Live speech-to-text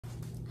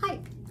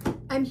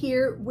I'm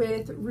here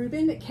with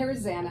Ruben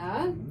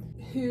Carrazana,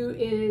 who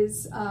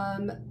is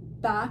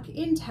back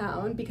in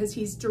town because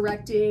he's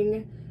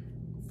directing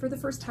for the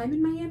first time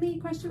in Miami,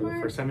 question mark? For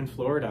the first time in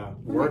Florida,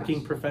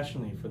 working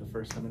professionally for the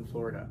first time in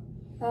Florida.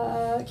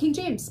 King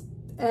James.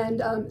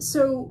 And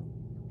so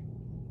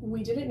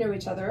we didn't know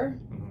each other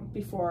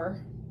before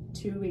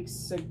 2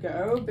 weeks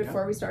ago,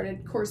 before we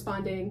started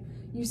corresponding.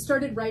 You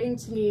started writing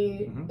to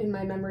me in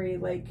my memory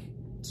like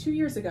 2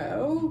 years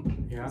ago,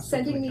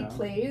 sending me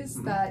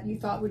plays that you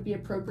thought would be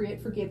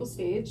appropriate for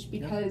GableStage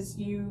because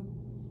you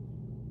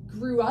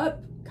grew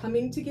up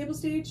coming to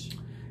GableStage.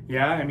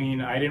 Yeah, I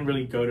mean, I didn't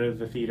really go to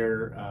the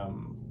theater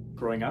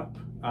growing up,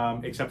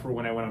 except for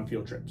when I went on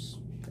field trips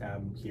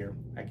here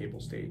at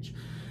GableStage.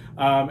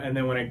 And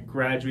then when I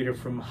graduated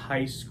from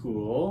high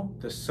school,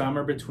 the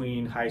summer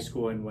between high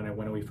school and when I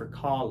went away for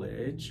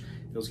college,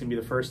 it was gonna be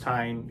the first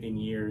time in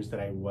years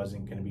that I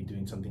wasn't gonna be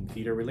doing something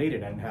theater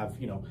related. I didn't have,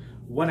 you know,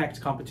 one-act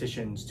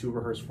competitions to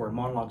rehearse for,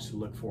 monologues to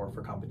look for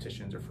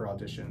competitions or for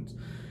auditions.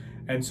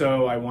 And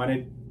so I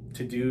wanted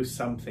to do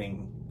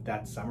something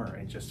that summer.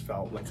 It just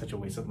felt like such a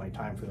waste of my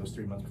time for those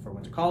 3 months before I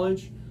went to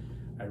college.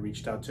 I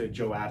reached out to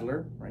Joe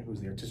Adler, right, who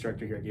was the artistic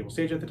director here at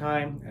GableStage at the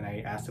time, and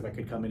I asked if I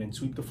could come in and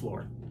sweep the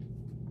floor.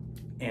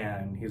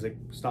 And he was like,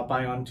 stop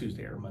by on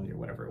Tuesday or Monday or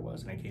whatever it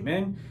was. And I came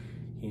in,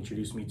 he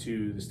introduced me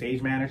to the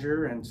stage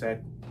manager and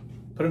said,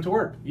 put him to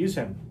work, use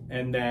him.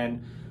 And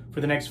then for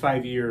the next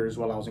 5 years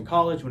while I was in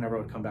college, whenever I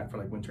would come back for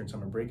like winter and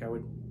summer break, I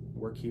would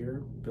work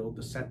here, build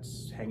the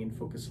sets, hang in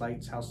focus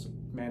lights, house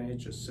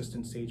manage,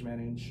 assistant stage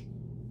manage.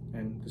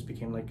 And this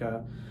became like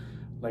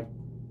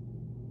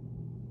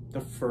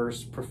the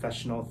first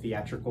professional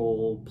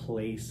theatrical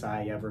place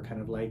I ever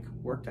kind of like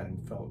worked at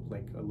and felt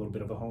like a little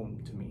bit of a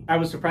home to me. I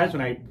was surprised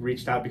when I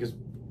reached out because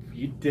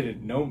you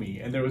didn't know me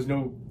and there was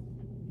no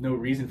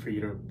reason for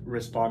you to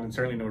respond, and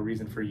certainly no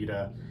reason for you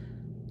to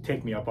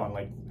take me up on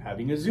like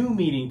having a Zoom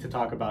meeting to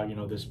talk about, you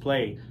know, this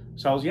play.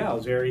 So I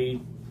was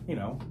very, you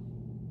know,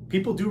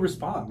 people do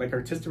respond. Like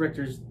artistic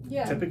directors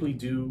typically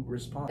do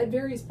respond. At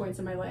various points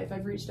in my life,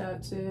 I've reached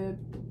out to,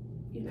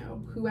 you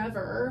know,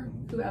 whoever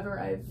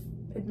I've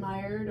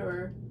admired,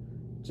 or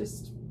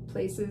just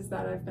places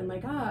that I've been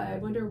like, I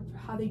wonder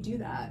how they do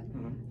that.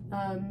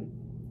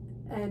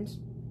 And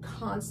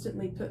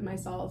constantly put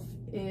myself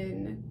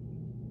in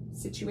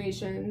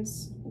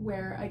situations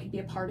where I could be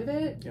a part of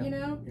it, you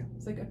know?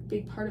 It's like a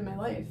big part of my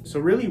life.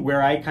 So really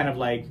where I kind of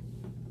like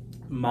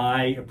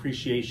my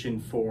appreciation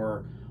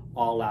for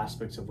all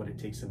aspects of what it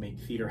takes to make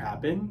theater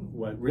happen,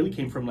 what really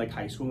came from like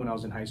high school. When I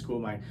was in high school,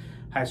 my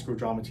high school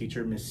drama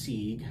teacher, Miss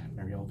Sieg,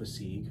 Marielva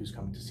Sieg, who's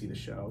coming to see the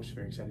show. She's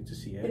very excited to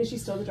see it. And is she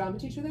still the drama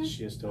teacher there?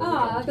 She is still the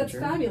drama teacher. That's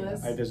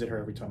fabulous. I visit her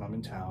every time I'm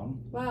in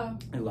town. Wow.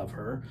 I love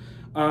her.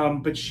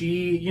 But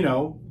she, you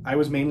know, I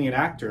was mainly an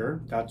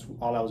actor. That's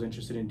all I was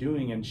interested in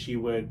doing. And she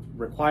would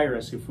require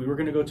us, if we were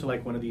going to go to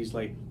like one of these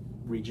like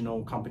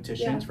regional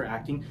competitions for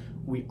acting,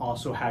 we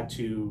also had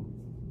to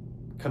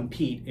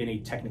compete in a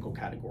technical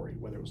category,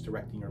 whether it was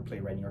directing or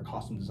playwriting or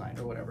costume design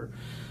or whatever.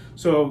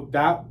 So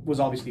that was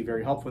obviously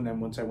very helpful. And then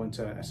once I went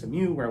to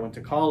SMU, where I went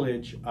to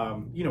college,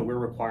 you know, we're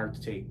required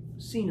to take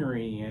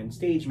scenery and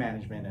stage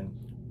management. And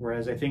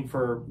whereas I think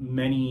for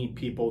many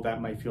people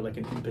that might feel like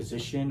an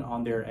imposition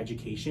on their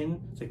education,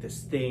 it's like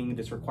this thing,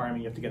 this requirement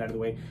you have to get out of the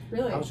way.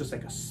 Really? I was just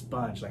like a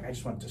sponge. Like I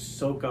just wanted to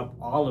soak up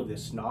all of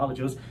this knowledge.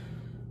 It was,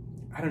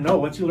 I don't know,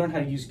 once you learn how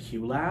to use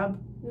QLab,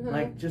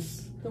 like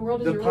just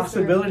the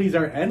possibilities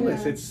are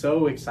endless. It's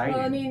so exciting.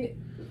 Well, I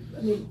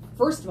mean,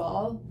 first of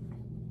all,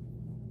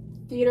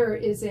 theater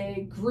is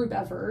a group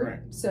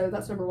effort, so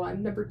that's number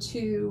one. Number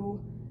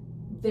two,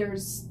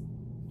 there's,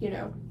 you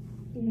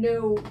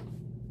know,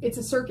 it's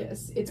a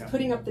circus. It's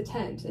putting up the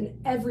tent, and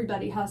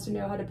everybody has to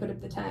know how to put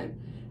up the tent.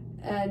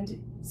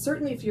 And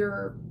certainly if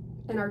you're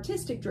an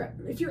artistic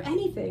director, if you're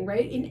anything,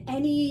 right, in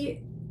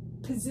any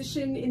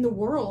position in the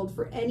world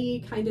for any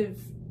kind of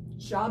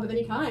job of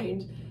any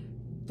kind,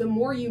 the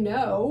more you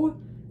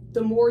know,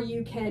 the more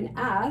you can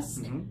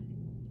ask,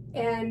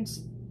 and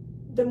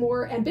the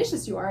more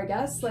ambitious you are, I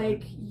guess.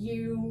 Like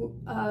you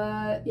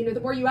know, the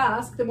more you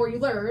ask, the more you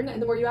learn,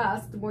 and the more you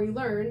ask, the more you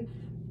learn.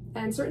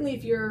 And certainly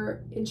if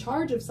you're in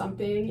charge of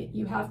something,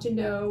 you have to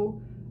know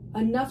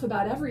enough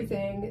about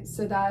everything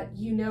so that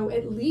you know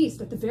at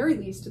the very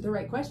least, the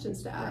right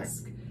questions to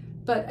ask.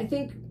 But I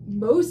think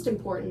most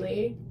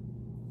importantly,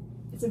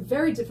 it's a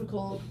very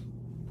difficult,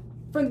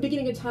 from the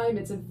beginning of time,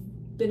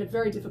 been a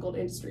very difficult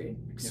industry,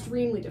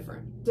 extremely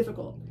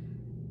difficult.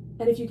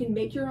 And if you can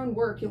make your own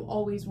work, you'll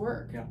always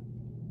work.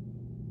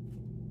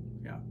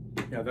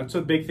 Yeah, that's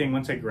a big thing.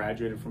 Once I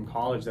graduated from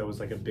college, that was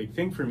like a big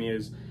thing for me,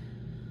 is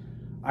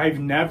I've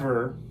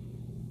never,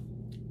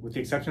 with the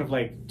exception of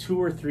like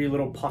 2 or 3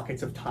 little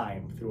pockets of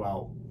time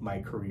throughout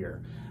my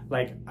career,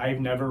 like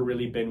I've never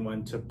really been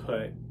one to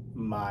put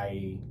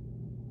my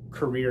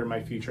career,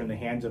 my future in the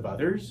hands of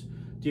others.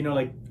 Do you know,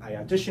 like I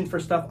audition for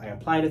stuff, I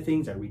apply to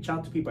things, I reach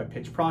out to people, I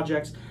pitch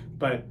projects,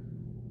 but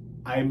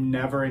I'm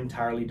never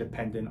entirely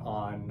dependent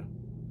on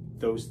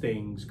those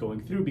things going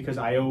through, because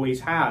I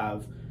always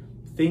have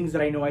things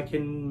that I know I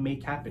can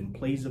make happen,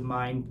 plays of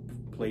mine,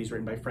 plays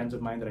written by friends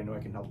of mine that I know I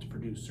can help to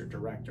produce or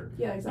direct, or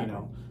yeah, exactly. You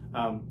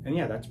know, and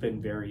yeah, that's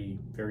been very,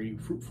 very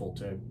fruitful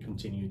to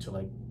continue to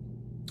like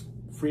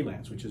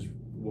freelance, which is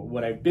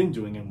what I've been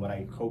doing and what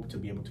I hope to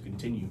be able to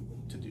continue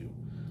to do.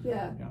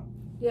 Yeah. Yeah.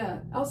 Yeah.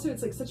 Also,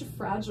 it's like such a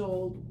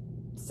fragile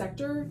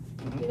sector,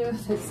 Mm-hmm. you know,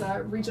 this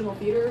regional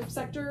theater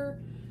sector.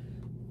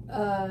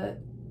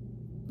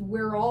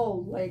 We're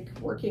all like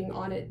working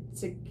on it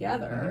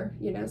together,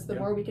 Mm-hmm. you know, so the Yeah.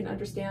 more we can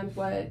understand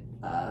what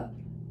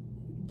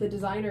the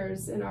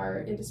designers in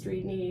our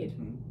industry need,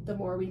 Mm-hmm. the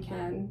more we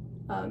can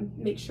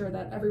make sure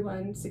that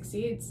everyone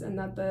succeeds, and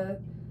that the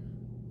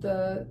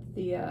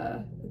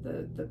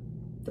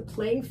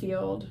playing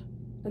field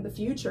and the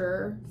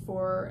future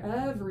for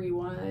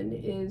everyone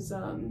is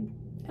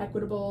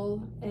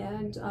equitable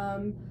and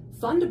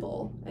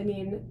fundable. I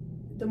mean,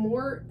 the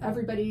more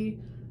everybody,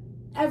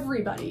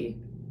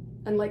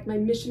 and like my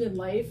mission in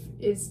life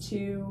is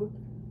to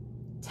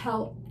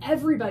tell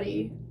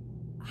everybody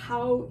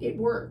how it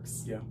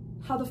works. Yeah.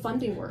 How the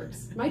funding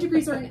works. My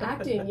degrees are in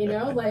acting, you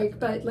know, like,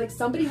 but like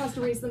somebody has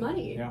to raise the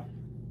money. Yeah.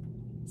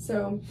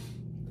 So,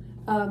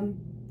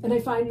 and I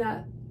find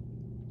that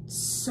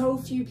so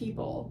few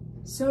people,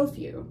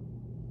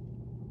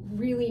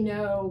 really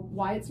know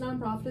why it's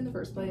nonprofit in the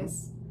first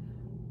place,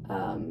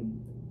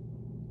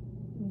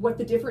 what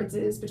the difference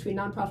is between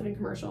nonprofit and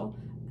commercial,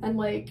 and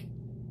like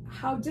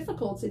how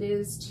difficult it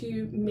is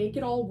to make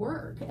it all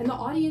work. And the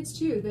audience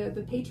too,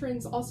 the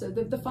patrons also,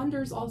 the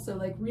funders also,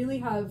 like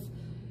really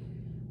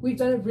we've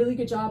done a really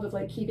good job of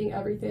like keeping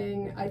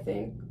everything, I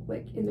think,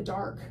 like in the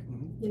dark.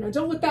 Mm-hmm. You know,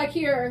 don't look back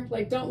here,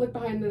 like don't look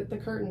behind the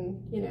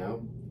curtain, you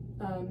know.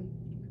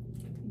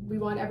 We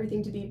want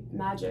everything to be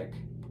magic.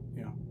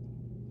 Yeah.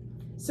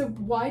 So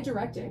why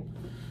directing?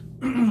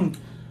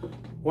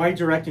 Why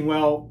directing?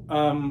 Well,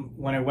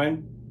 when I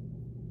went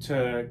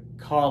to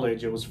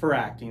college, it was for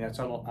acting. That's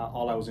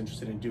all I was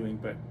interested in doing.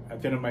 But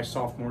at the end of my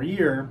sophomore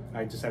year,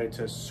 I decided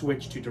to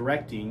switch to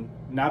directing,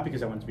 not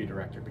because I wanted to be a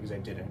director, because I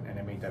didn't, and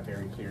I made that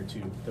very clear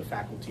to the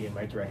faculty and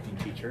my directing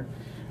teacher,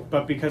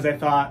 but because I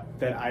thought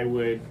that I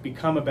would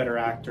become a better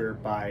actor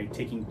by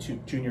taking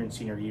junior and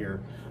senior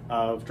year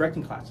of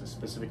directing classes,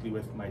 specifically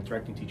with my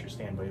directing teacher,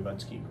 Stan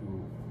Vojevodsky,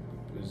 who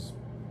was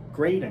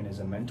great and is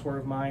a mentor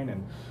of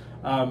mine.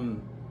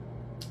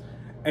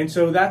 And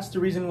so that's the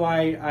reason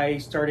why I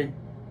started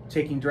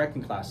taking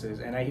directing classes,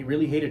 and I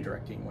really hated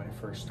directing when I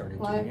first started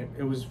doing it.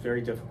 It was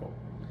very difficult.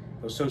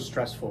 It was so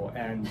stressful,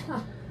 and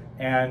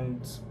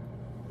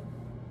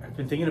I've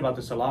been thinking about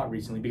this a lot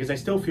recently, because I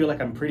still feel like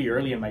I'm pretty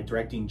early in my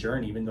directing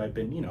journey, even though I've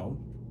been, you know,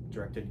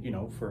 directed, you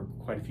know, for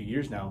quite a few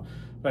years now.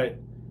 But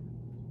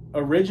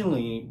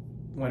originally,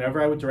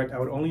 whenever I would direct, I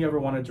would only ever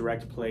want to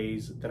direct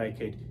plays that I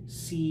could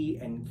see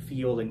and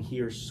feel and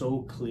hear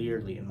so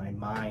clearly in my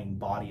mind,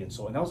 body, and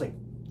soul. And that was like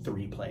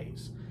 3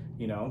 plays,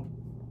 you know?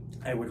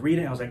 I would read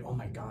it and I was like, oh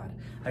my God,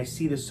 I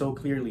see this so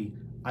clearly.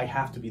 I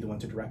have to be the one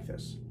to direct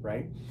this,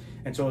 right?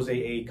 And so it was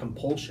a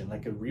compulsion,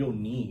 like a real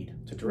need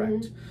to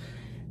direct.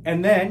 Mm-hmm.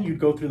 And then you'd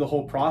go through the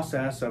whole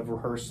process of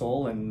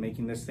rehearsal and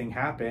making this thing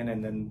happen,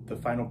 and then the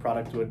final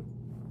product would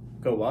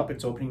go up,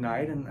 it's opening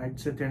night, and I'd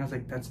sit there and I was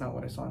like, that's not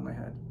what I saw in my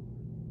head.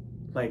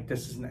 Like,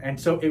 this is, and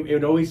so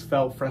it always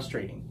felt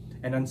frustrating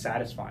and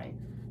unsatisfying,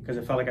 because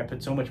it felt like I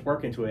put so much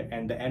work into it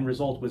and the end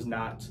result was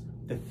not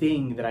the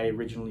thing that I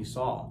originally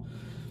saw.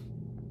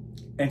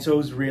 And so it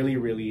was really,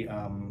 really,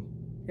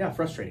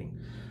 frustrating.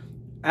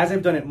 As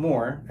I've done it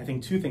more, I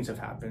think 2 things have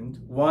happened.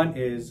 One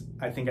is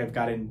I think I've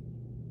gotten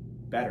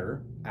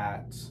better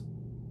at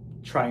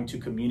trying to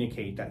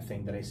communicate that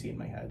thing that I see in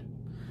my head.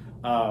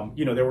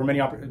 You know, there were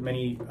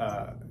many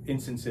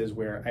instances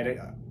where I'd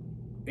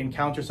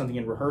encounter something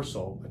in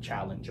rehearsal, a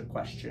challenge, a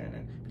question,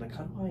 and be like,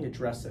 how do I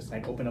address this? And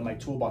I'd open up my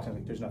toolbox and I'm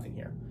like, there's nothing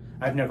here.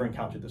 I've never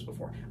encountered this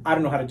before. I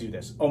don't know how to do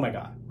this. Oh my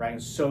God, right?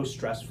 It's so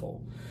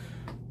stressful.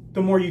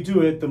 The more you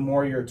do it, the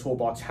more your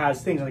toolbox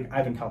has things like,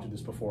 I've encountered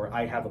this before.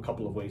 I have a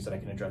couple of ways that I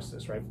can address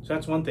this, right? So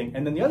that's one thing.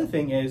 And then the other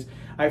thing is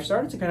I've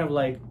started to kind of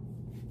like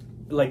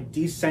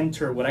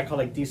decenter, what I call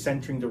like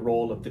decentering the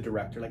role of the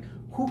director. Like,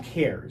 who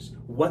cares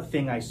what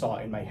thing I saw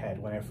in my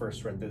head when I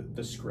first read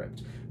the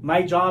script?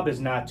 My job is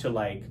not to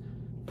like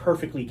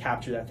perfectly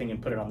capture that thing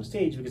and put it on the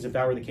stage, because if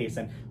that were the case,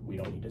 then we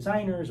don't need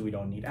designers, we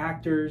don't need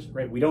actors,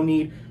 right? We don't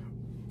need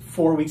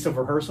 4 weeks of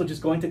rehearsal.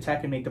 Just go into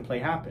tech and make the play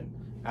happen.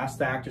 Ask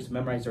the actors to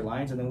memorize their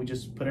lines and then we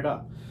just put it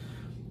up.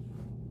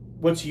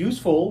 What's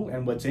useful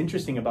and what's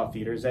interesting about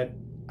theater is that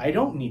I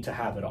don't need to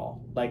have it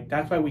all. Like,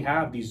 that's why we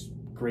have these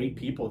great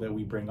people that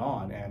we bring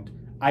on, and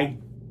I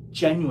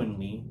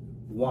genuinely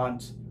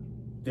want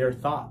their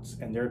thoughts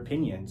and their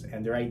opinions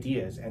and their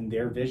ideas and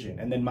their vision.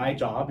 And then my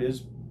job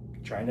is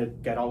trying to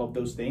get all of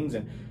those things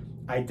and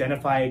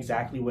identify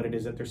exactly what it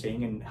is that they're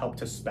saying and help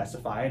to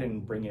specify it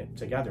and bring it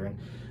together. And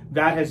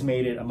that has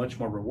made it a much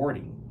more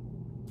rewarding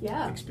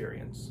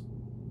experience.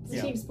 It's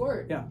a team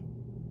sport. Yeah.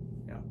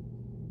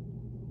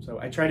 So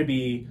I try to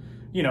be,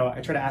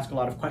 I try to ask a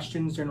lot of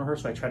questions during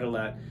rehearsal. I try to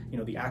let,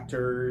 the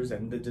actors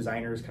and the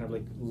designers kind of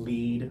like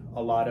lead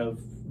a lot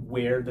of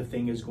where the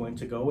thing is going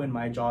to go. And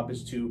my job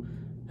is to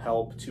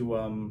help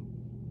to,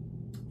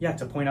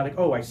 to point out like,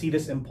 oh, I see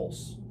this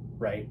impulse,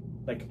 right?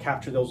 Like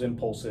capture those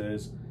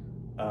impulses,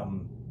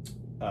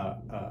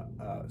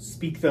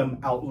 speak them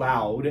out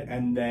loud,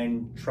 and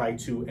then try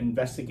to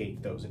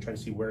investigate those and try to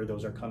see where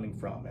those are coming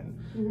from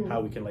and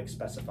how we can like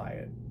specify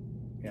it.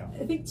 Yeah.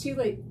 I think too,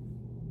 like,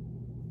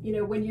 you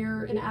know, when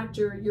you're an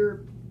actor,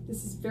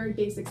 this is very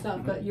basic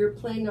stuff, but you're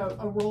playing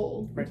a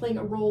role. You're playing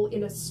a role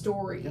in a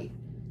story. Yep.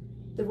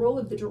 The role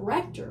of the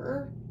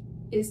director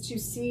is to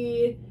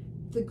see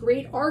the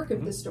great arc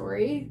of the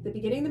story, the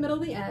beginning, the middle,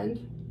 the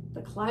end,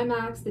 the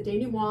climax, the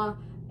denouement,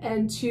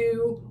 and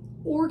to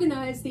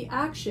organize the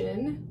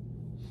action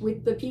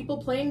with the people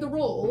playing the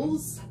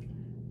roles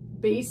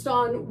based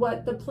on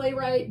what the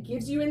playwright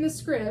gives you in the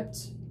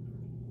script,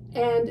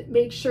 and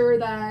make sure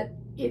that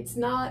it's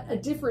not a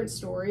different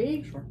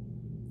story. Sure.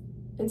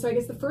 And so I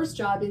guess the first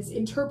job is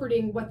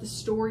interpreting what the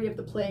story of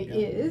the play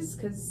is,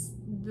 because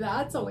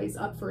that's always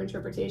up for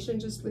interpretation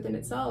just within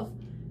itself.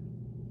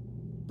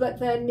 But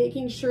then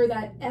making sure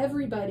that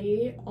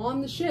everybody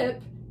on the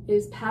ship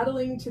is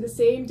paddling to the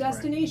same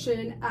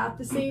destination at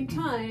the same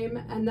time,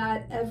 and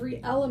that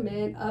every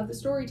element of the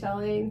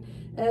storytelling,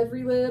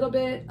 every little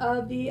bit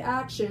of the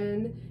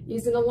action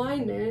is in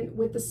alignment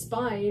with the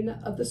spine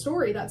of the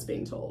story that's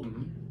being told.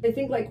 I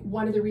think like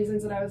one of the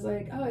reasons that I was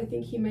like, oh, I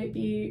think he might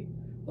be,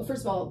 well,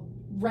 first of all,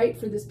 right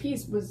for this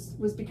piece was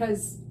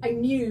because I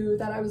knew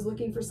that I was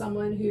looking for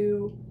someone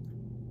who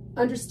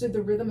understood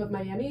the rhythm of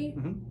Miami.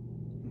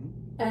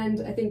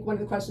 And I think one of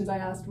the questions I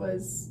asked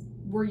was,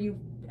 were you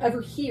ever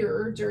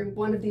here during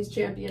one of these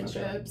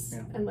championships?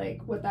 And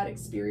like what that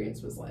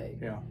experience was like.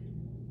 Do you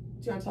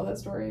want to tell that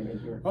story? I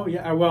mean, oh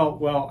yeah,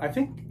 well, I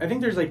think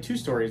there's like two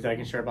stories that I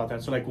can share about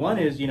that. So like one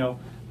is, you know,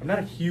 I'm not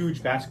a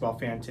huge basketball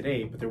fan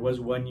today, but there was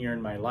one year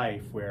in my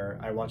life where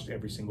I watched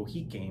every single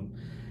Heat game,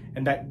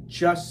 and that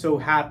just so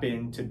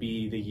happened to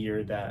be the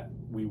year that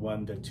we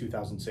won the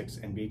 2006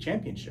 NBA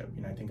championship.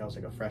 You know, I think I was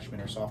like a freshman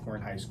or sophomore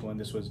in high school, and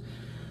this was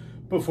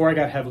before I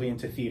got heavily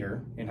into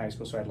theater in high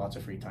school, so I had lots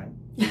of free time.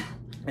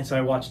 And so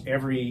I watched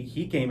every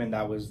Heat game, and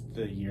that was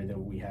the year that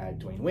we had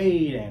Dwayne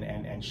Wade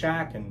and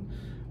Shaq,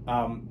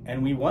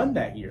 and we won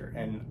that year.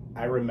 And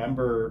I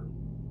remember,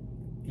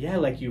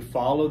 like you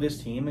follow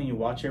this team and you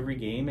watch every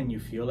game and you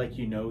feel like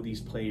you know these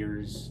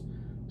players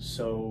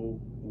so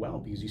well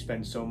because you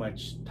spend so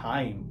much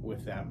time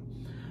with them.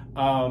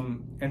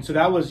 And so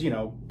that was, you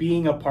know,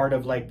 being a part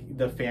of like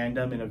the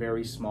fandom in a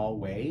very small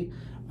way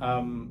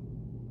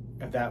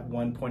at that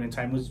one point in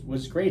time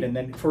was great. And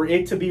then for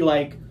it to be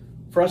like,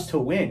 for us to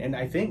win, and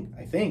I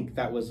think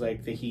that was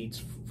like the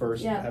Heat's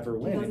first ever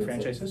win in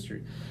franchise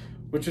history,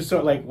 which is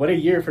so like, what a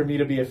year for me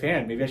to be a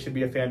fan. Maybe I should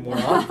be a fan more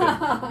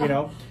often, you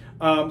know?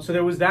 So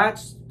there was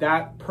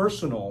that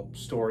personal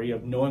story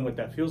of knowing what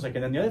that feels like.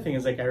 And then the other thing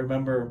is like, I don't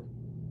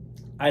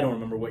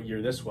remember what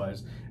year this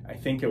was. I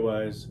think it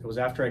was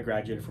after I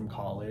graduated from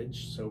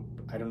college. So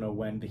I don't know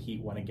when the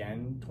Heat won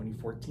again,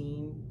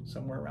 2014,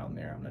 somewhere around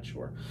there. I'm not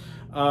sure.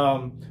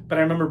 But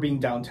I remember being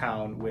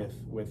downtown with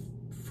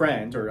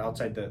friends or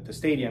outside the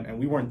stadium, and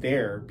we weren't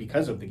there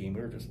because of the game.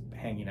 We were just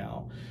hanging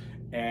out.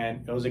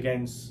 And it was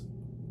against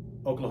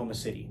Oklahoma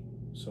City.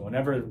 So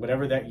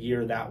whatever that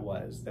year that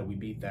was that we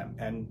beat them,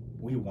 and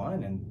we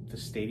won, and the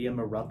stadium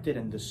erupted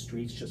and the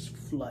streets just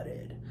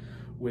flooded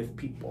with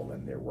people,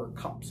 and there were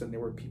cops and there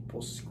were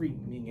people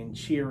screaming and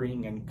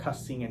cheering and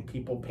cussing, and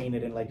people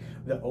painted in like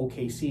the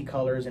OKC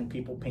colors and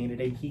people painted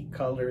in Heat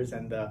colors,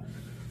 and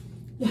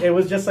it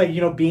was just like,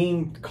 you know,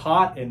 being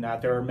caught in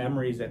that. There are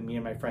memories that me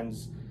and my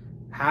friends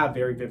have,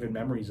 very vivid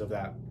memories of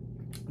that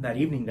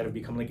evening that have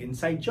become like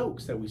inside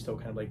jokes that we still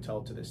kind of like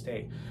tell to this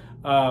day.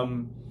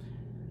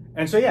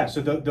 And so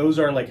those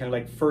are like kind of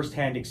like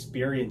firsthand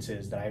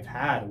experiences that I've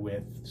had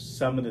with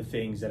some of the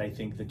things that I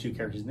think the two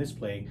characters in this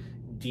play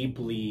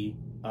deeply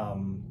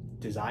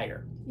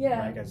desire.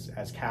 Like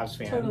as Cavs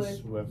fans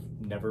who have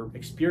never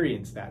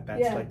experienced that.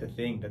 That's like the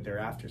thing that they're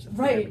after since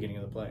the very beginning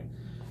of the play.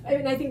 I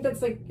mean, I think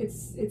that's like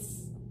it's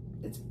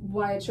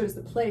why I chose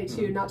the play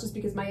too, not just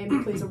because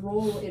Miami plays a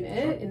role in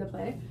it in the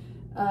play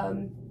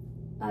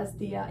as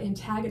the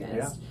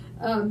antagonist,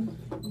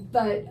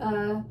 but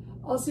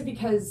also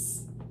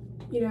because,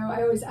 you know,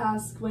 I always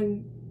ask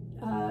when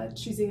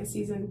choosing a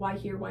season, why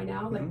here, why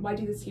now? Like, why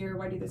do this here,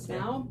 why do this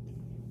now?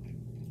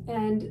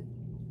 And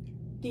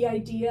the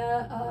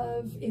idea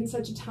of, in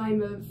such a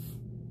time of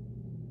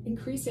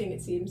increasing,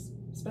 it seems,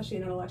 especially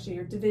in an election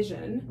year,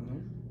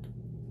 division,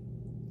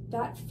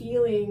 that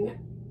feeling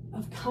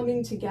of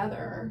coming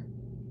together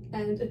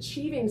and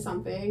achieving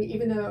something,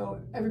 even though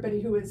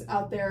everybody who was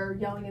out there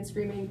yelling and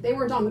screaming, they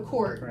weren't on the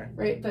court,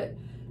 right? But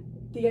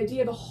the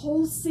idea of a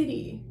whole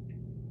city,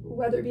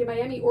 whether it be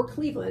Miami or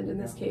Cleveland in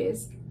this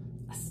case,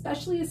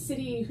 especially a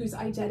city whose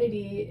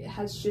identity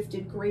has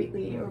shifted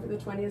greatly over the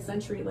 20th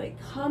century, like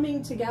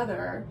coming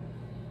together,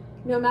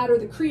 no matter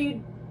the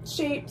creed,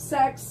 shape,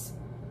 sex,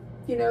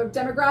 you know,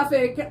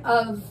 demographic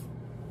of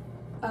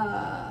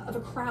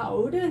a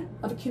crowd,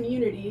 of a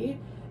community,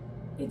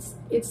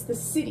 it's the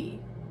city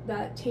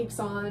that takes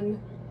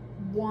on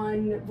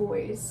one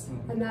voice,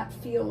 and that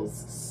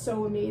feels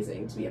so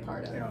amazing to be a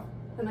part of.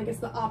 And I guess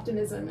the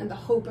optimism and the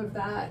hope of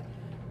that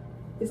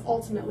is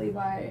ultimately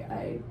why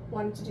I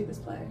wanted to do this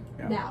play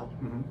now.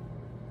 Mm-hmm.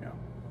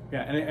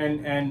 Yeah,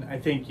 and I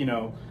think, you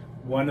know,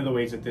 one of the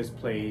ways that this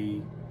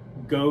play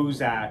goes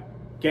at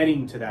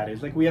getting to that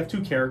is, like, we have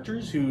two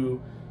characters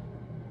who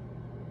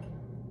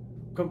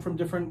come from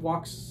different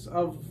walks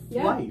of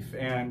life,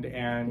 and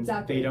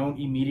exactly. they don't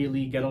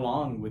immediately get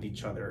along with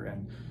each other,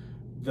 and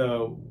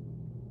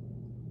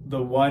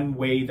the one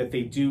way that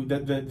they do,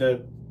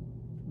 the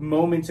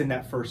moments in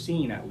that first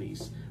scene, at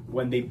least,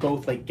 when they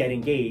both like get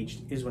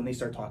engaged, is when they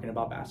start talking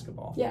about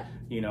basketball. Yeah.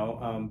 You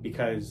know,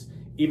 because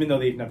even though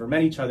they've never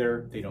met each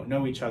other, they don't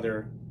know each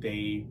other,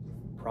 they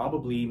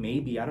probably,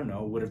 maybe, I don't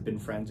know, would have been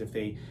friends if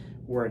they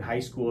were in high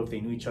school, if they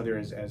knew each other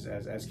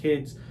as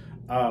kids.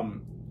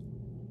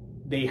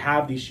 They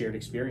have these shared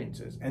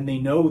experiences, and they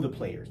know the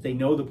players. They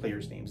know the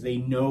players' names. They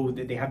know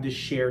that they have this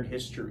shared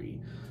history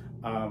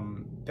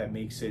that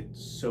makes it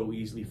so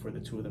easily for the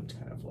two of them to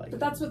kind of like. But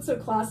that's what's so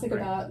classic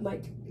about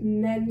like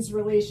men's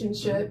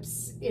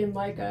relationships in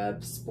like a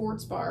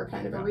sports bar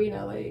kind of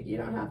arena. Like, you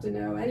don't have to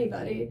know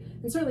anybody,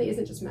 and certainly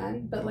isn't just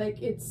men, but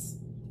like it's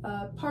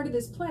part of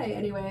this play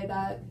anyway,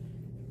 that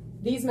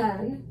these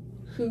men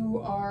who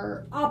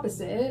are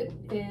opposite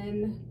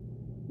in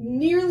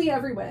nearly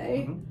every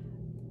way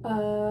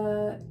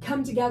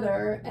come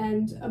together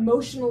and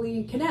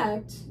emotionally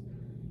connect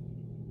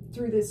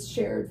through this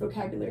shared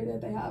vocabulary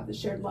that they have, the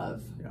shared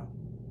love.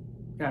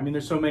 Yeah, I mean,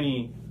 there's so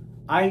many.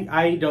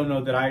 I don't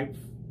know that I've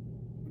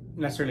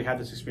necessarily had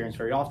this experience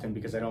very often,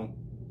 because I don't,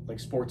 like,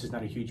 sports is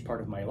not a huge part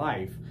of my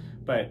life,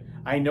 but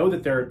I know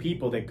that there are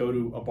people that go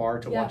to a bar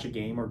to watch a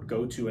game or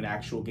go to an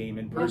actual game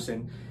in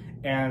person,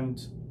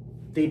 and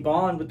they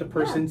bond with the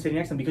person sitting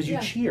next to them because you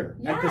cheer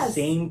at the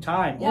same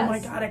time. Oh my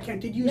God, I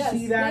can't, did you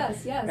see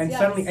that? And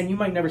suddenly, and you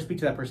might never speak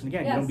to that person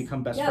again. You don't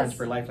become best friends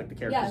for life like the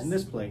characters in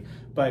this play.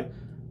 But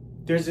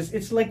there's this,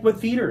 it's like what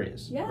theater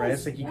is, right?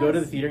 It's like you go to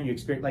the theater and you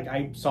experience, like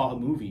I saw a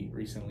movie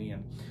recently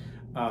in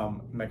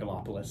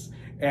Megalopolis,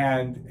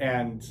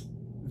 and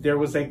there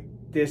was like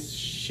this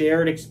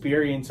shared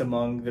experience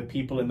among the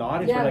people in the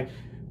audience where like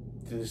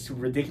this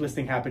ridiculous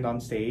thing happened on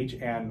stage,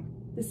 and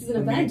this is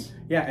an event.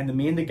 And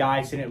me and the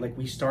guy sitting there, like,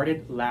 we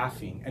started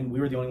laughing, and we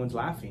were the only ones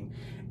laughing.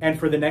 And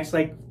for the next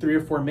like 3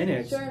 or 4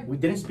 minutes, we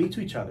didn't speak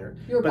to each other.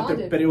 You were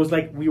bonded. But it was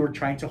like we were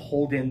trying to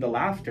hold in the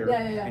laughter.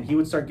 And he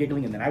would start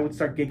giggling, and then I would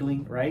start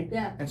giggling, right?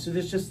 Yeah. And so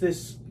there's just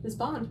this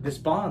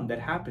bond that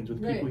happens with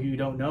people who you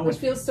don't know, which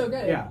feels so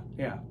good. Yeah.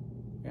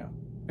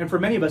 And for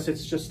many of us,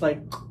 it's just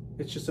like,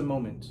 it's just a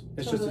moment.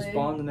 It's just this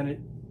bond, and then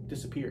it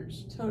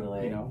disappears.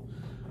 Totally. You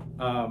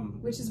know.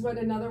 Which is what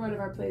another one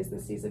of our plays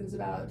this season is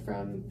about,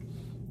 from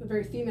a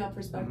very female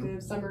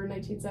perspective. Summer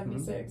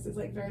 1976 is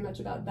like very much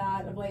about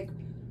that, of like,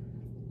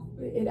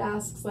 it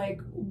asks like,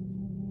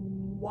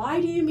 why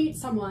do you meet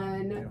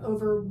someone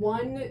over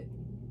one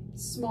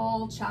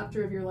small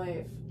chapter of your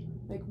life?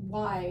 Like,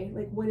 why?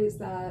 Like, what is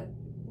that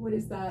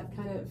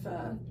kind of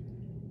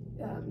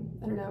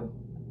I don't know,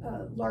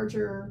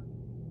 larger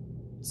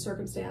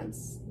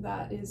circumstance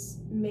that is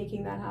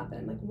making that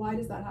happen? Like, why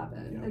does that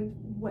happen? And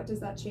what does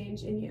that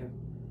change in you?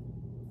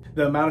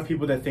 The amount of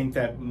people that think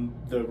that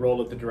the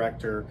role of the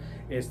director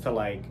is to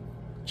like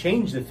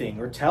change the thing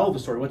or tell the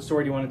story. What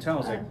story do you want to tell?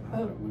 It's like,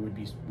 we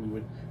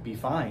would be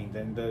fine.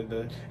 Then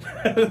the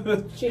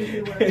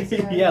changing the words.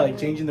 Like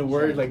changing the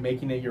words, like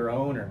making it your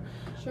own, or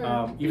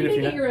even if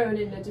you're not your own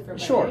in a different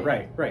way. Sure,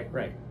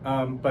 right.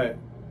 But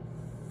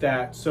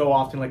that so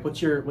often, like,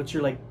 what's your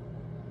like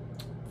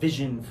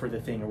vision for the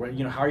thing, or what,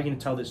 you know, how are you going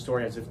to tell this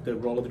story, as if the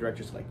role of the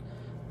director is like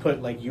put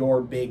like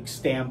your big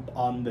stamp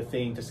on the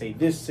thing to say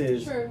this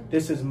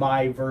is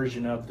my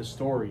version of the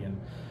story. And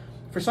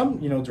for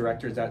some, you know,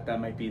 directors that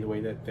might be the way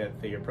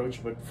that they approach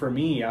it. But for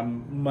me,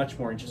 I'm much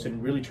more interested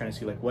in really trying to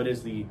see like what are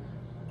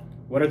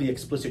the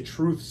explicit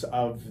truths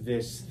of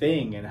this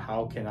thing, and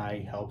how can I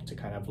help to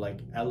kind of like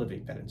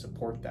elevate that and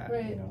support that,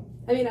 you know?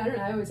 I mean, I don't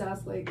know, I always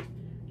ask like,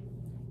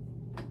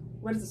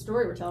 what is the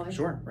story we're telling?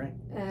 Sure, right.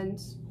 And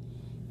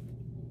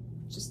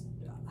just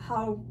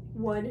how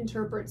one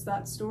interprets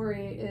that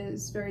story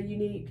is very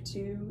unique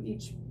to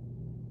each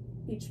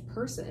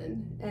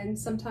person. And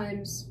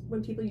sometimes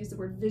when people use the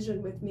word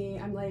vision with me,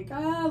 I'm like,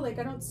 like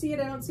I don't see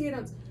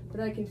it, but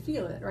I can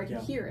feel it, or I can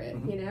hear it,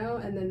 you know?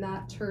 And then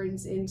that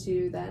turns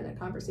into then a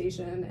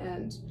conversation,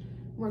 and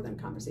more than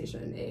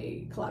conversation,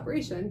 a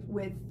collaboration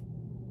with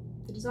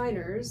the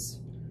designers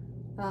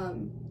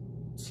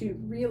to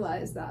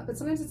realize that. But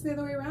sometimes it's the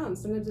other way around.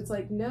 Sometimes it's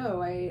like,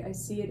 no, I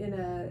see it in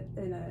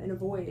a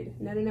void.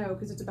 No,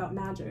 because it's about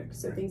magic,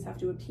 so things have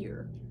to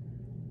appear,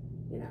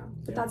 you know.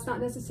 But that's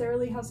not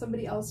necessarily how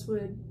somebody else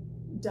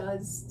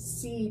does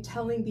see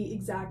telling the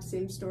exact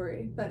same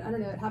story. But I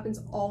don't know, it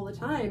happens all the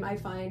time. I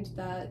find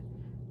that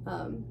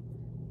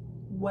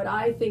what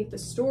I think the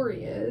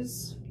story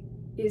is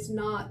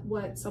not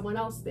what someone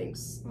else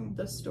thinks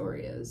the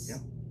story is. Yeah.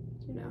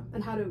 You know,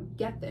 and how to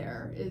get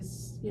there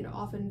is, you know,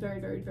 often very,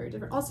 very, very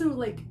different. Also,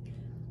 like,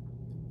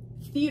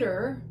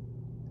 theater,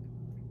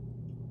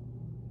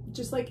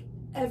 just like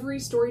every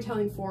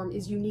storytelling form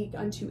is unique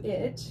unto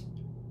it,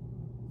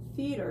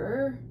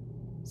 theater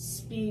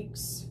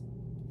speaks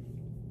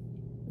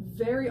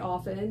very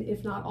often,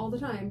 if not all the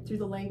time, through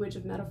the language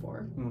of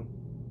metaphor.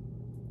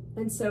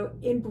 And so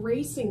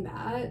embracing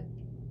that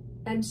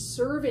and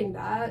serving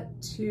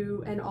that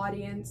to an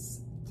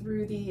audience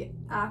through the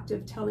act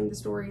of telling the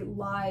story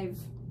live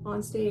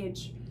on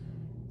stage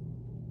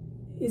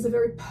is a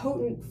very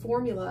potent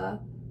formula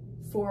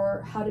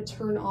for how to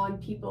turn on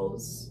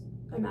people's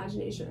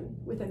imagination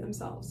within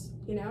themselves,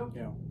 you know?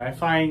 Yeah. I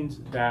find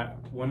that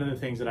one of the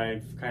things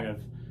that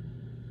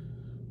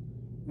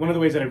one of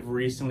the ways that I've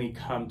recently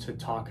come to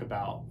talk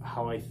about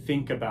how I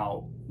think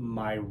about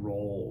my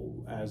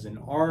role as an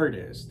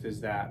artist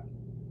is that,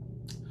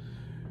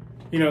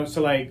 you know,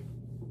 so like,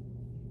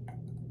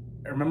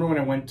 I remember when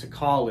I went to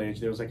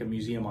college, there was like a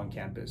museum on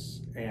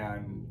campus,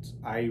 and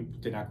I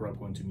did not grow up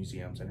going to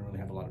museums. I didn't really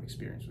have a lot of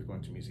experience with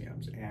going to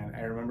museums. And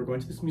I remember going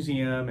to this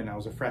museum, and I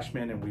was a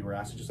freshman, and we were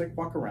asked to just like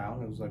walk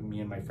around. It was like me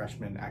and my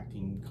freshman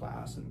acting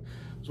class, and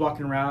I was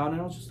walking around,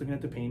 and I was just looking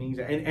at the paintings.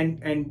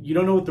 And you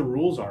don't know what the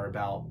rules are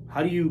about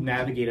how do you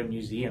navigate a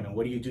museum, and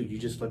what do? You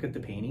just look at the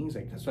paintings.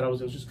 Like that's what it was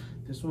just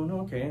this one,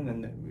 okay. And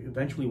then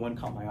eventually one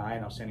caught my eye,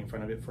 and I was standing in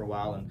front of it for a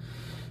while, and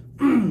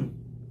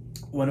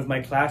one of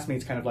my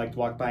classmates kind of like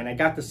walked by, and I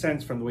got the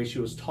sense from the way she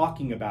was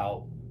talking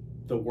about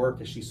the work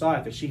as she saw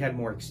it that she had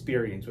more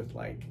experience with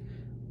like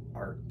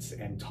art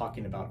and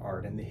talking about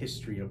art and the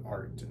history of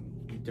art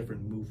and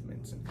different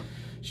movements. And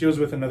she was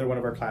with another one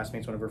of our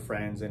classmates, one of her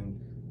friends, and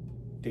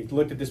they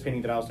looked at this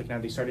painting that I was looking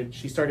at.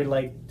 She started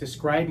like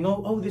describing,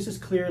 oh, this is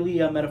clearly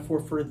a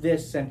metaphor for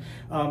this, and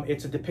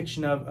it's a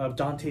depiction of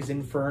Dante's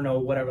Inferno,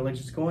 whatever, like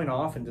just going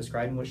off and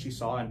describing what she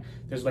saw. And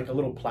there's like a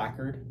little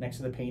placard next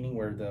to the painting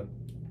where the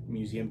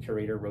museum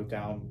curator wrote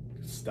down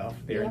stuff,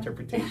 their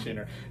interpretation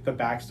or the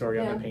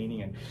backstory on the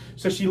painting. And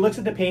so she looks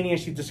at the painting and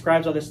she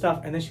describes all this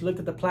stuff, and then she looked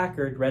at the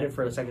placard, read it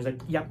for a second, she's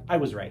like, yep, I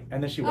was right.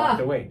 And then she walked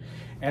away.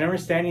 And I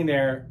remember standing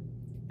there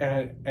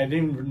and I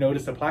didn't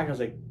notice the placard. I was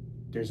like,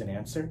 there's an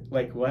answer?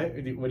 Like, what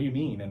do you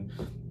mean? And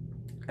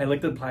I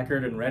looked at the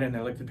placard and read it, and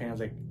I looked at the painting, I was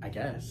like, I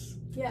guess.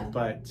 Yeah.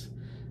 But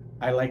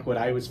I like what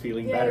I was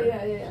feeling better.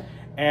 Yeah.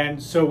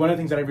 And so one of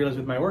the things that I realized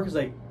with my work is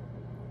like,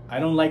 I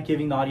don't like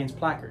giving the audience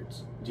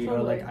placards. Do you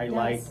know, like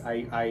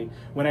I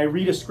when I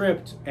read a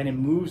script and it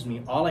moves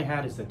me, all I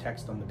had is the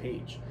text on the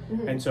page.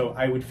 And so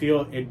I would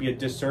feel it'd be a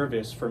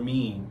disservice for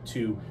me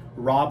to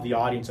rob the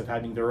audience of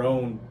having their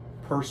own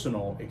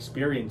personal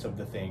experience of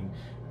the thing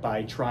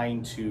by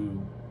trying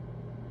to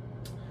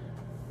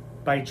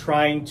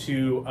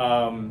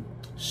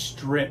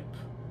strip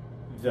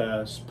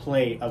the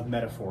play of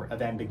metaphor,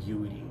 of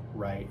ambiguity,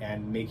 right?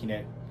 And making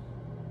it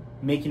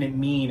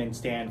mean and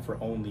stand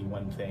for only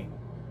one thing,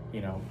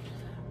 you know.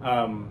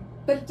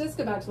 But it does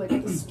go back to like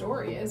what the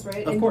story is,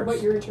 right? Of and course.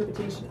 What your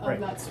interpretation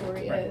of that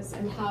story is,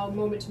 and how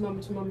moment to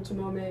moment to moment to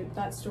moment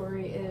that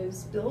story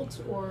is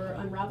built or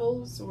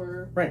unravels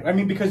or... Right. I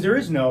mean, because there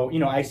is no, you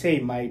know, I say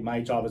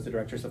my job as the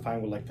director is to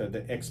find what like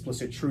the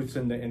explicit truths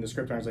in the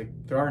script, and I was like,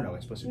 there are no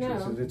explicit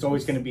truths. It's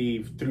always going to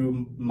be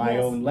through my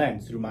own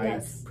lens, through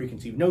my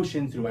preconceived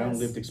notions, through my own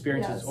lived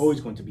experiences. It's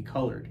always going to be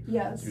colored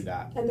through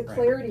that. And the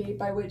clarity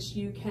by which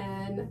you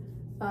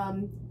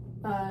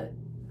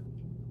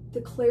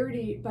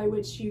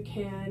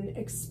can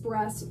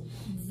express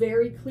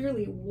very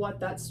clearly what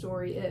that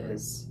story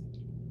is.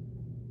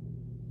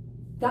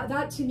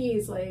 That to me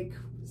is like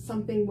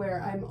something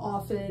where I'm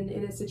often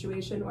in a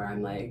situation where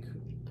I'm like,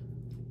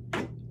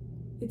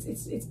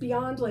 it's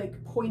beyond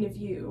like point of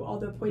view,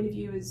 although point of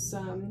view is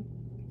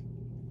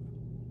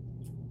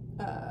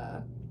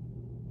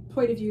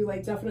point of view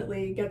like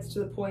definitely gets to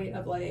the point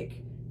of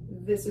like,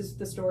 this is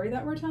the story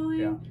that we're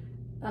telling.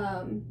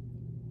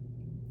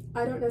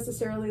 I don't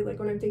necessarily, like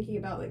when I'm thinking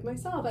about like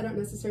myself, I don't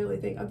necessarily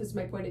think, oh, this is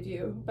my point of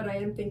view, but I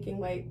am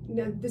thinking like,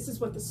 no, this is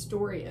what the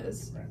story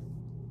is. Right.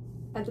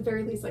 At the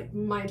very least, like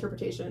my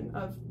interpretation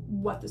of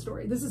what this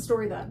is a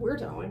story that we're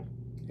telling.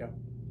 Yep.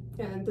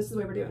 And this is the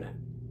way we're doing it.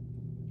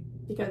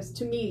 Because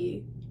to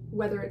me,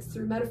 whether it's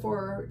through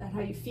metaphor and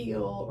how you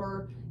feel,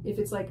 or if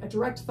it's like a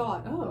direct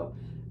thought,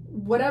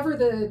 whatever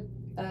the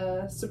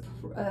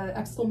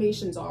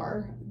exclamations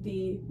are,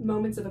 the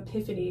moments of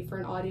epiphany for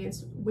an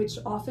audience, which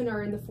often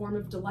are in the form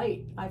of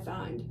delight, I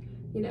find,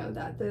 you know,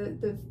 that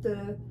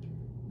the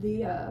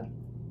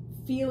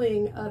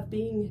feeling of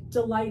being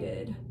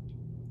delighted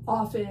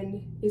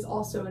often is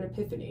also an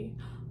epiphany,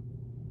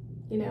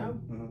 you know,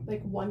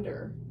 like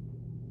wonder.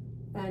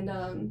 And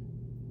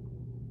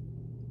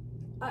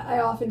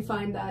I often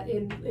find that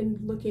in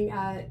looking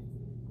at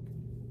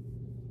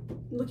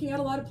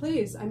a lot of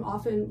plays, I'm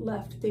often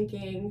left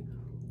thinking,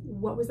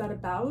 what was that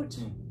about?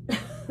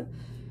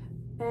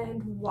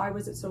 And why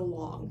was it so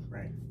long?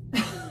 Right.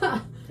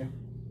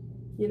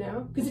 You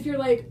know, because if you're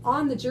like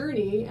on the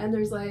journey and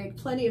there's like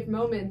plenty of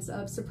moments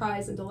of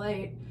surprise and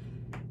delight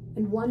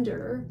and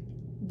wonder,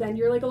 then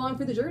you're like along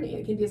for the journey.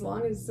 It can be as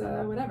long as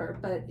whatever.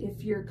 But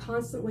if you're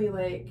constantly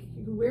like,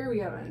 where are we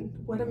going?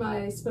 What am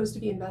I supposed to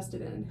be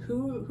invested in?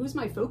 Who's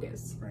my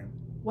focus? Right.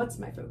 what's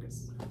my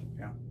focus?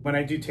 Yeah. When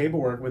I do table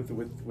work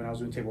when I was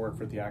doing table work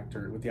with the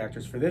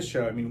actors for this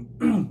show, I mean,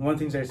 one of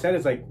the things I said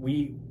is like,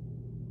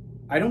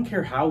 I don't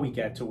care how we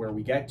get to where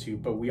we get to,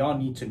 but we all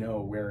need to know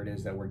where it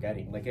is that we're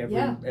getting. Like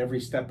every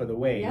step of the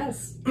way,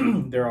 yes.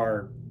 There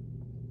are,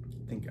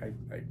 I think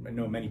I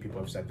know many people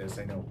have said this.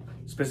 I know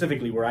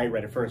specifically where I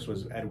read it first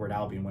was Edward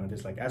Albee in one of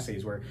his like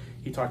essays where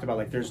he talked about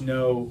like there's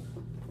no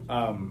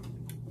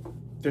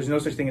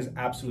such thing as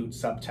absolute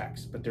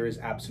subtext, but there is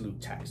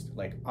absolute text.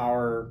 Like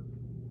our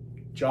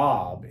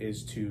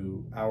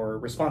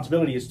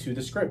responsibility is to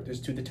the script, is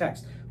to the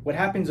text. What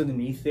happens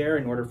underneath there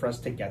in order for us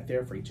to get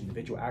there, for each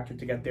individual actor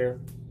to get there,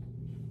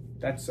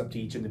 that's up to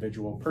each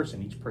individual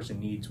person. Each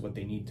person needs what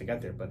they need to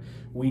get there, but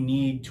we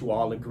need to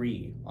all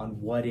agree on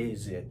what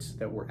is it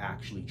that we're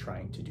actually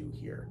trying to do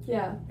here.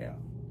 Yeah. Yeah.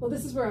 Well,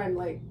 this is where I'm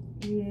like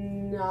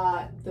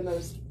not the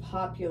most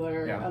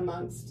popular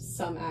amongst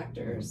some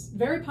actors.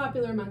 Very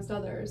popular amongst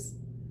others.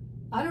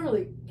 I don't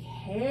really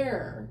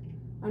care.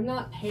 I'm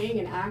not paying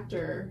an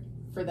actor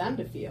for them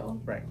to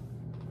feel. Right.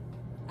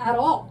 At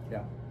all.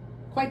 Yeah.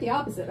 Quite the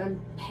opposite. I'm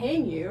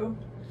paying you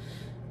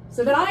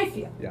so that I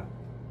feel. Yeah.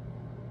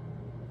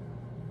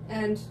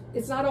 And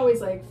it's not always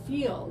like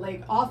feel.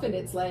 Like often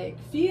it's like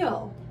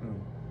feel.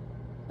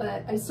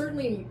 But I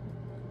certainly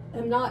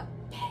am not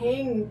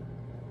paying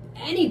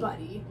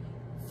anybody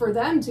for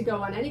them to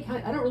go on any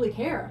kind. I don't really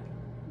care.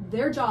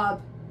 Their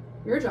job,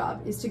 your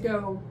job, is to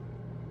go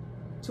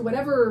to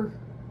whatever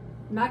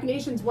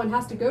machinations one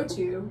has to go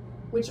to,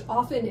 which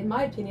often, in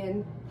my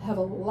opinion, have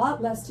a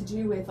lot less to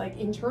do with like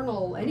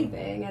internal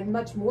anything and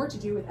much more to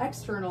do with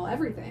external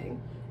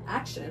everything,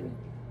 action,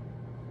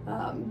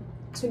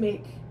 to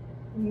make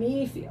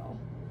me feel,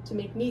 to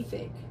make me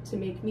think, to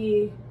make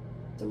me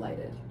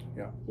delighted.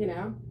 Yeah. You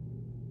know?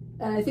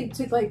 And I think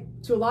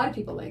to a lot of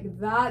people, like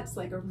that's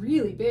like a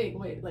really big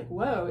wait, like,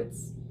 whoa,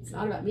 it's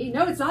not about me.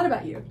 No, it's not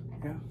about you.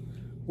 Yeah.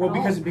 Well,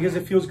 because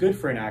it feels good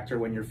for an actor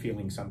when you're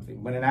feeling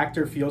something. When an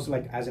actor feels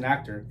like, as an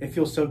actor, it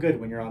feels so good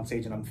when you're on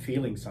stage and I'm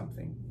feeling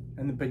something.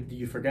 But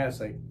you forget, it's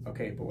like,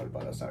 okay, but what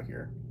about us out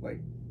here? Like,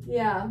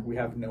 yeah, we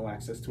have no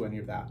access to any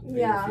of that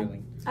you're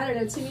feeling. I don't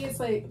know. To me, it's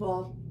like,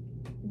 well,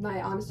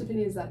 my honest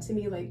opinion is that to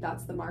me, like,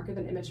 that's the mark of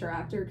an immature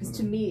actor. Because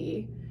to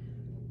me,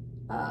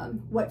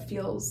 what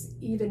feels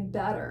even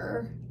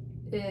better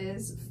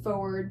is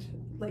forward,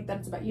 like that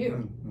it's about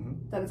you,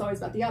 that it's always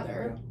about the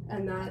other,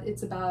 and that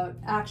it's about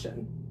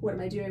action. What am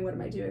I doing? What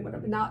am I doing? What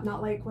am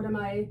not like what am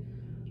I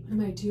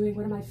doing?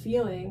 What am I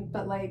feeling?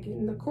 But like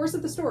in the course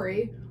of the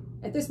story,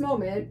 at this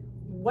moment,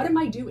 what am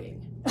I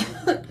doing?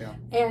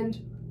 And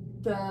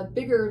the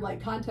bigger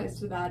like context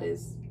to that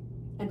is,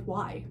 and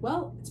why?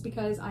 Well, it's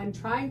because I'm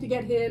trying to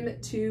get him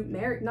to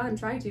marry. Not I'm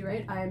trying to,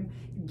 right? I'm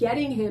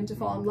getting him to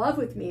fall in love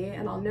with me,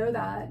 and I'll know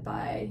that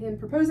by him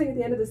proposing at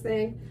the end of this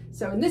thing.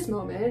 So in this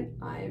moment,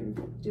 I'm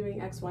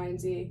doing X, Y, and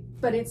Z.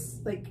 But it's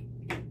like,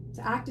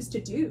 to act is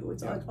to do.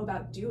 It's like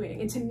about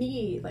doing. And to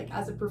me, like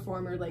as a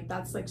performer, like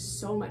that's like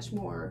so much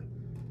more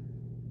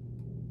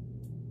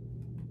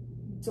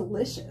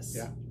delicious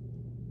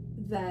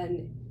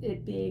than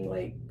it being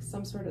like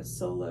some sort of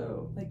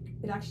solo. Like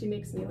it actually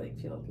makes me like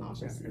feel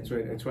nauseous.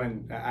 It's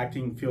when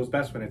acting feels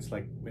best when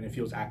it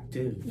feels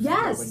active.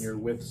 Yes. When you're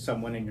with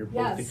someone and you're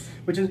both,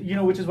 which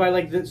is why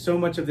like so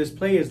much of this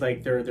play is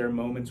like there are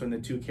moments when the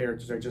two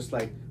characters are just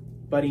like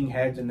butting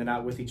heads and they're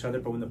not with each other,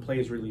 but when the play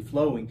is really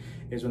flowing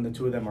is when the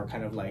two of them are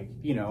kind of like,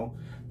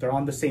 they're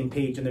on the same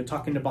page and they're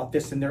talking about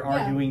this and they're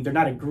arguing. They're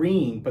not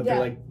agreeing, but they're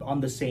like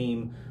on the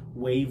same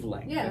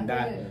wavelength.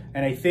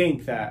 And I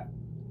think that,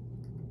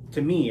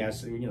 to me,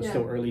 as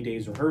still early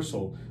days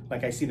rehearsal,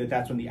 like I see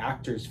that's when the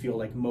actors feel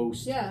like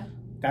most.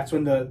 That's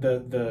when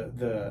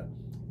the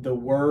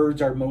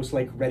words are most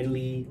like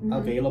readily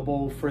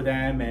available for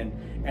them,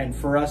 and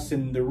for us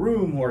in the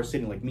room who are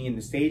sitting, like me and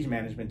the stage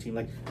management team,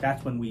 like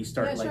that's when we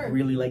start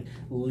really like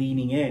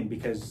leaning in,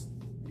 because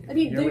I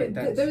mean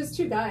those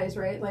two guys,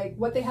 right? Like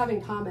what they have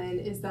in common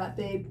is that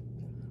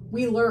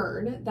we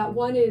learn that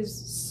one is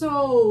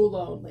so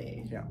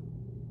lonely.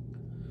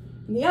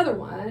 And the other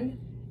one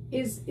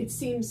is, it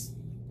seems,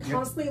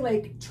 constantly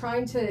like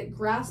trying to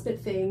grasp at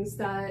things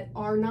that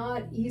are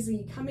not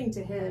easy coming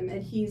to him,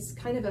 and he's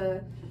kind of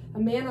a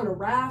man on a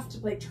raft,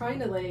 like trying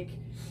to like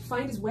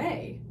find his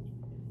way.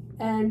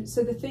 And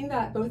so the thing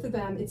that both of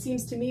them, it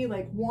seems to me,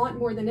 like want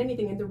more than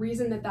anything, and the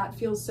reason that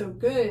feels so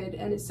good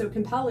and is so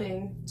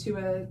compelling to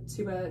a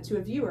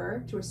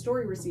viewer, to a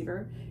story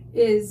receiver,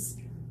 is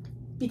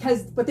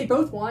because what they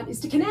both want is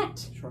to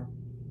connect.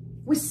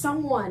 With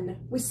someone,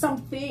 with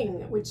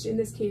something, which in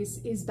this case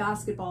is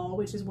basketball,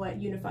 which is what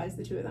unifies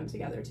the two of them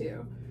together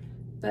too.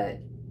 But,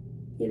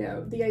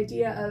 the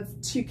idea of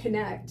to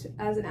connect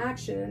as an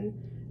action,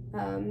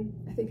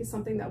 I think is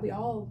something that we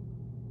all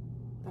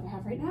gotta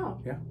have right now.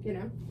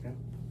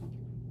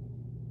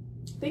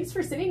 Thanks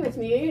for sitting with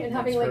me and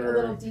having like a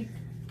little deep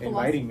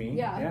inviting me.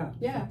 Yeah.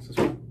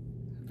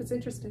 It's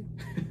interesting.